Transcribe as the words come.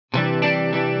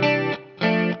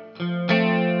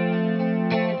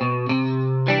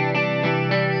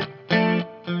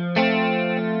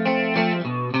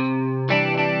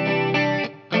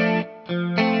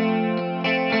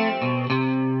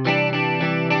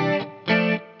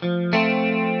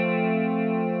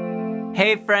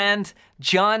Hey friend,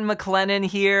 John MacLennan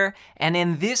here, and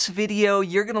in this video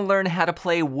you're going to learn how to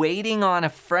play Waiting on a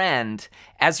Friend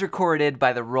as recorded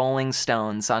by the Rolling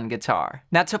Stones on guitar.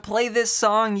 Now to play this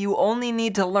song you only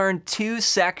need to learn two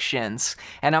sections,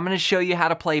 and I'm going to show you how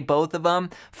to play both of them.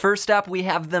 First up we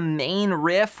have the main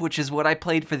riff, which is what I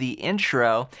played for the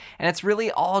intro, and it's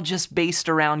really all just based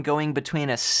around going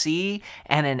between a C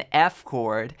and an F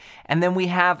chord, and then we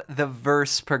have the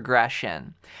verse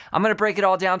progression. I'm going to break it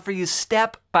all down for you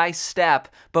step by step,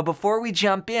 but before we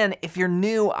jump in, if you're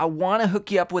new, I want to hook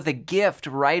you up with a gift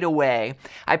right away.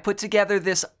 I put together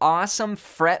this awesome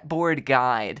fretboard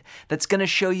guide that's going to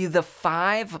show you the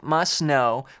 5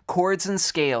 must-know chords and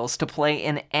scales to play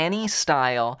in any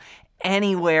style,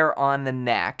 anywhere on the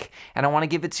neck, and I want to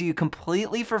give it to you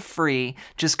completely for free.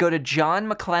 Just go to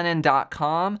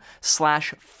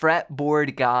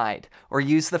johnmaclennan.com/fretboardguide or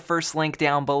use the first link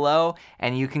down below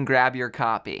and you can grab your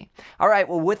copy. All right,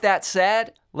 well with that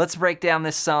said, let's break down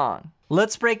this song.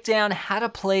 Let's break down how to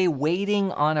play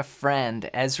Waiting on a Friend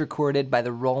as recorded by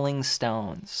the Rolling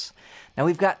Stones. Now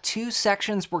we've got two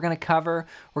sections we're going to cover.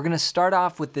 We're going to start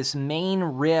off with this main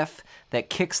riff that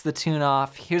kicks the tune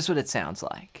off. Here's what it sounds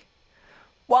like.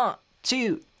 1,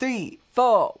 2, 3,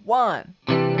 4, 1.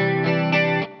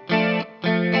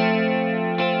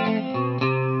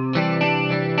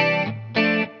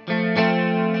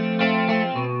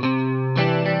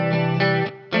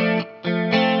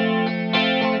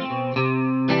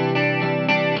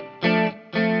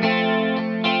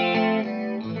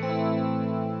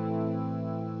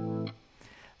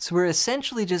 So we're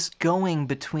essentially just going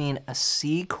between a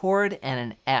C chord and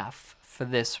an F for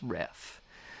this riff.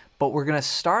 But we're going to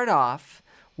start off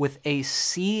with a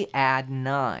C add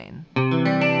 9.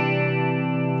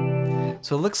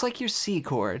 So it looks like your C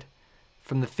chord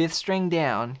from the 5th string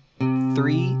down,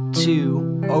 3,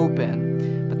 2,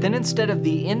 open. But then instead of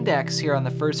the index here on the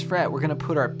 1st fret, we're going to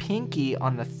put our pinky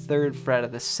on the 3rd fret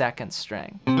of the 2nd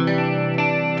string. And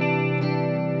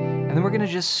then we're going to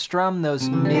just strum those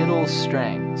middle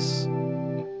strings.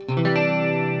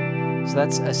 So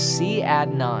that's a C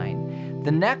add 9.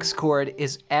 The next chord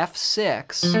is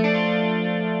F6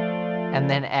 and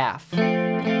then F.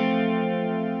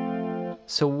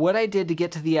 So what I did to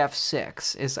get to the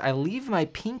F6 is I leave my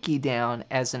pinky down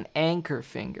as an anchor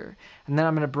finger, and then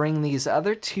I'm going to bring these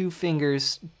other 2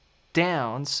 fingers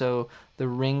down, so the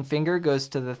ring finger goes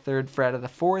to the 3rd fret of the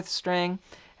 4th string,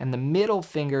 and the middle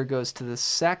finger goes to the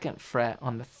 2nd fret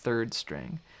on the 3rd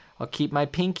string. I'll keep my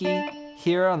pinky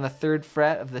here on the 3rd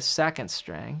fret of the 2nd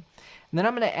string, and then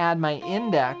I'm going to add my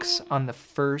index on the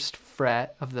 1st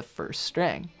fret of the 1st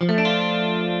string.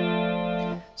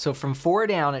 So from 4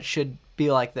 down, it should be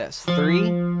like this. 3,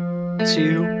 2,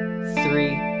 3,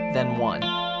 then 1.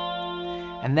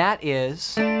 And that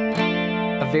is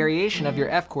a variation of your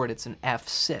F chord. It's an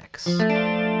F6.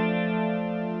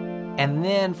 And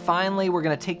then finally, we're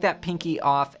going to take that pinky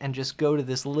off and just go to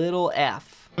this little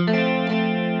F.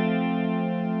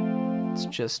 It's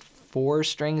just 4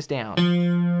 strings down.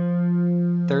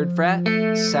 3rd fret,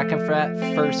 2nd fret,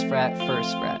 1st fret,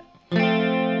 1st fret.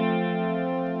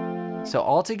 So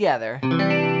all together,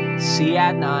 C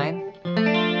add 9,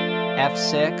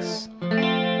 F6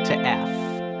 to F.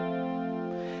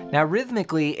 Now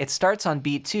rhythmically, it starts on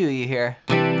beat 2, you hear.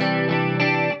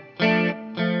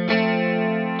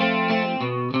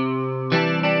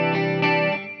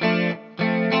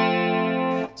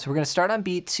 So we're going to start on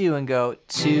beat 2 and go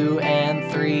 2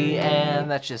 and 3 and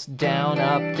that's just down,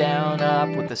 up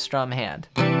with the strum hand.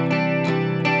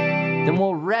 Then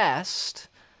we'll rest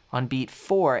on beat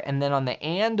 4, and then on the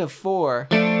and of 4,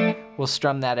 we'll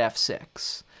strum that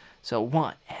F6. So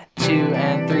 1 and 2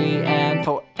 and 3 and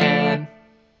 4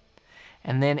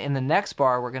 and then in the next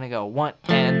bar we're going to go 1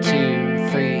 and 2,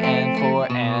 3 and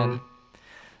 4 and.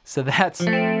 So that's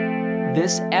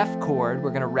this F chord. We're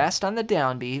going to rest on the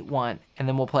downbeat, 1, and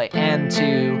then we'll play and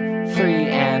 2, 3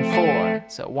 and 4.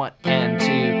 So 1 and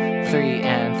 2, 3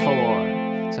 and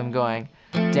 4. So I'm going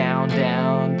down,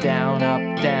 down, down,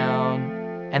 up,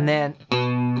 down. And then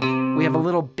we have a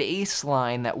little bass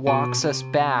line that walks us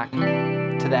back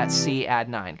to that C add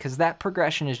 9, because that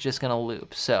progression is just going to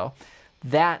loop. So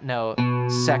that note,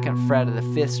 2nd fret of the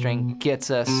 5th string,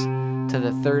 gets us to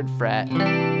the 3rd fret,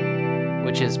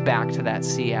 which is back to that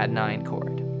C add 9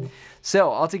 chord. So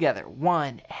all together,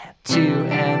 1 and 2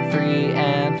 and 3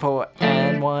 and 4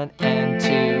 and 1 and 2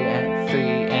 and 3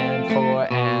 and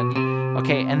 4 and.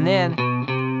 Okay, and then,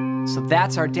 so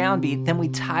that's our downbeat. Then we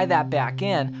tie that back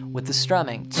in with the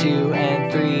strumming. 2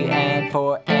 and 3 and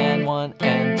 4 and 1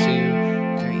 and 2,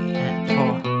 3 and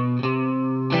 4.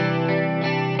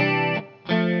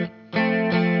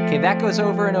 Okay, that goes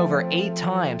over and over 8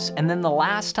 times, and then the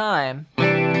last time,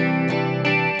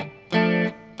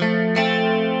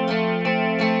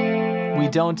 we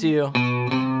don't do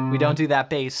that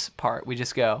bass part. We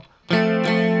just go. We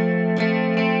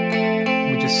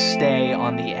just stay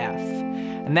on the F.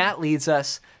 And that leads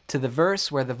us to the verse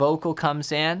where the vocal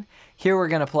comes in. Here we're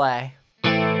gonna play.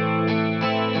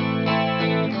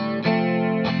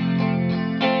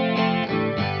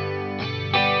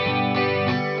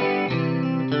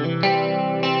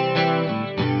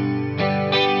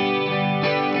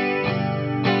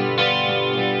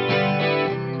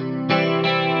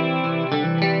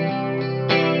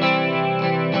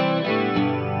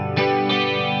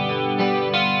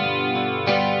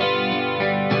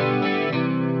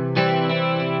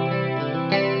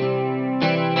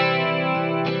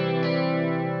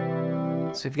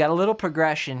 So we've got a little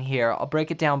progression here. I'll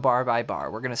break it down bar by bar.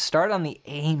 We're gonna start on the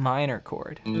A minor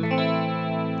chord.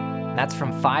 That's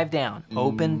from 5 down.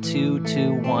 Open, 2,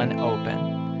 2, 1,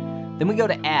 open. Then we go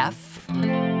to F. You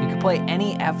can play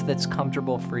any F that's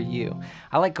comfortable for you.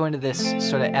 I like going to this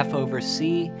sort of F over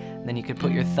C, and then you could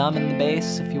put your thumb in the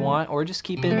bass if you want, or just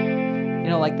keep it, you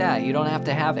know, like that. You don't have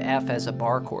to have F as a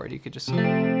bar chord. You could just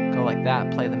go like that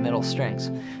and play the middle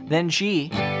strings. Then G.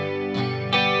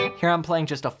 Here I'm playing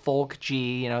just a folk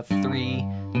G, you know, 3,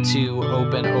 2,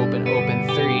 open, open, open,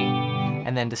 3,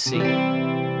 and then to C.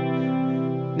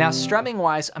 Now strumming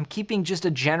wise, I'm keeping just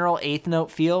a general 8th note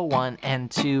feel, 1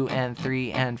 and 2 and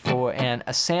 3 and 4, and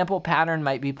a sample pattern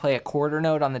might be play a quarter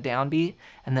note on the downbeat,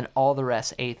 and then all the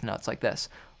rest 8th notes like this.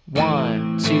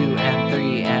 1, 2 and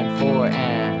 3 and 4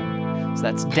 and, so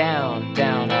that's down,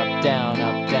 down, up, down,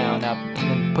 up, down, up, and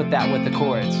then put that with the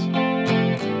chords.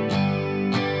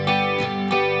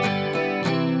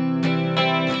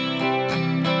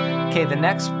 Okay, the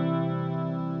next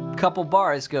couple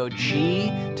bars go G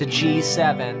to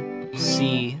G7,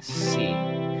 C, C.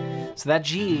 So that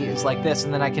G is like this,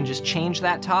 and then I can just change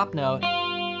that top note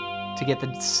to get the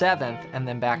 7th, and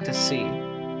then back to C.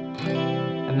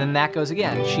 And then that goes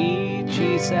again, G,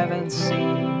 G7, C.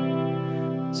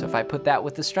 So if I put that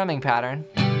with the strumming pattern,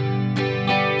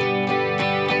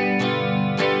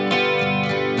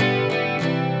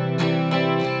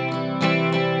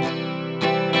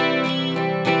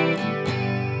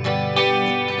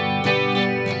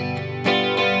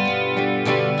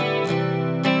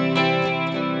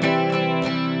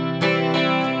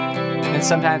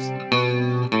 sometimes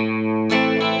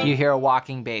you hear a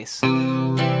walking bass. So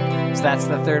that's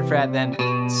the 3rd fret, then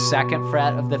 2nd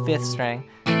fret of the 5th string,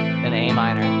 then A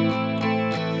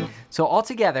minor. So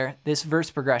altogether, this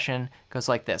verse progression goes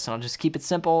like this, and I'll just keep it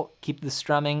simple, keep the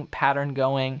strumming pattern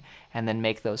going, and then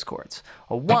make those chords.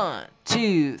 1,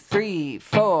 2, 3,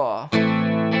 4.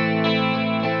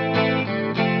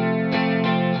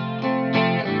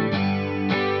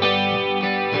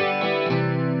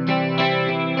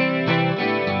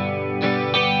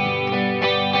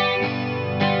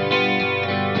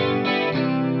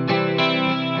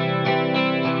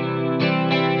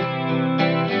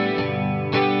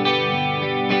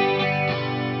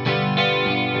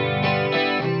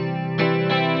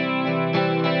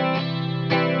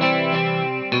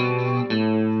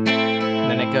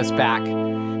 Goes back.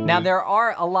 Now there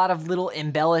are a lot of little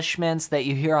embellishments that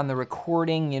you hear on the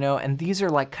recording, you know, and these are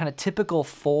like kind of typical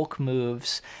folk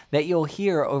moves that you'll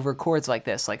hear over chords like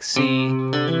this, like C,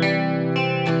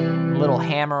 little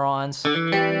hammer-ons.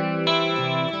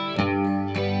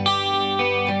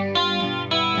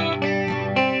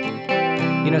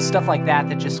 You know, stuff like that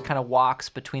that just kind of walks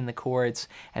between the chords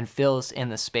and fills in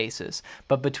the spaces.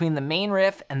 But between the main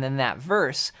riff and then that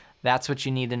verse, that's what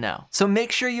you need to know. So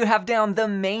make sure you have down the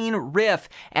main riff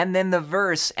and then the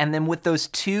verse, and then with those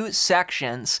 2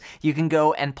 sections, you can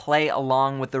go and play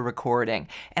along with the recording.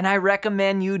 And I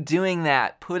recommend you doing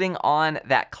that, putting on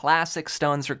that classic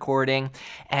Stones recording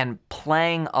and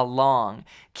playing along.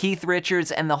 Keith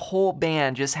Richards and the whole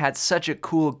band just had such a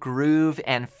cool groove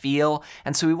and feel,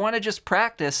 and so we want to just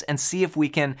practice and see if we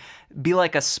can be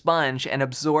like a sponge and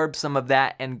absorb some of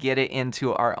that and get it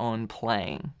into our own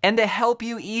playing. And to help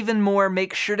you even more,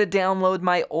 make sure to download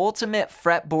my ultimate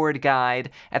fretboard guide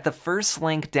at the first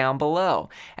link down below.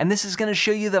 And this is going to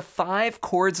show you the 5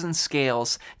 chords and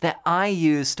scales that I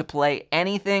use to play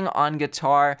anything on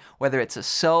guitar, whether it's a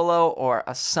solo or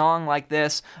a song like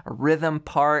this, a rhythm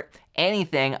part,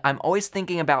 anything. I'm always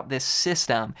thinking about this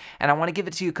system, and I want to give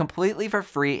it to you completely for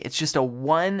free. It's just a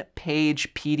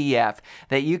 1-page PDF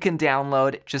that you can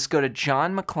download. Just go to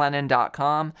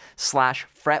johnmaclennan.com/fretboard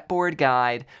fretboard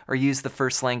guide or use the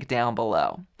first link down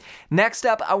below. Next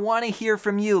up, I want to hear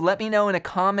from you. Let me know in a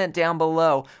comment down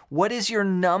below, what is your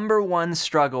 #1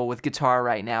 struggle with guitar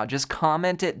right now? Just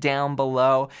comment it down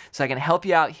below so I can help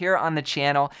you out here on the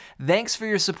channel. Thanks for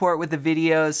your support with the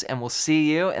videos, and we'll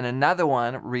see you in another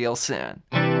one real soon.